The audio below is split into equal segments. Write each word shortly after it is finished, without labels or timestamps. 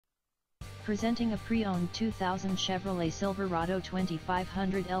Presenting a pre-owned 2000 Chevrolet Silverado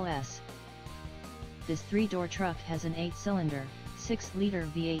 2500 LS. This 3-door truck has an 8-cylinder, 6-liter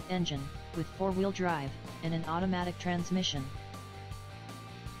V8 engine, with 4-wheel drive, and an automatic transmission.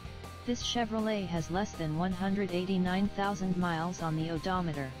 This Chevrolet has less than 189,000 miles on the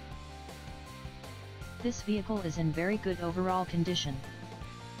odometer. This vehicle is in very good overall condition.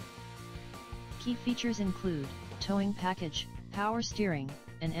 Key features include towing package, power steering,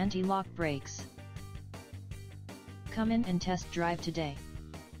 and anti-lock brakes. Come in and test drive today.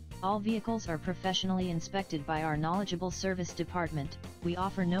 All vehicles are professionally inspected by our knowledgeable service department. We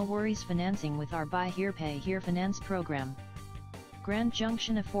offer no worries financing with our Buy Here Pay Here finance program. Grand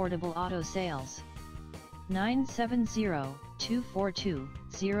Junction Affordable Auto Sales.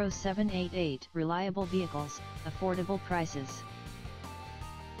 970-242-0788. Reliable vehicles, affordable prices.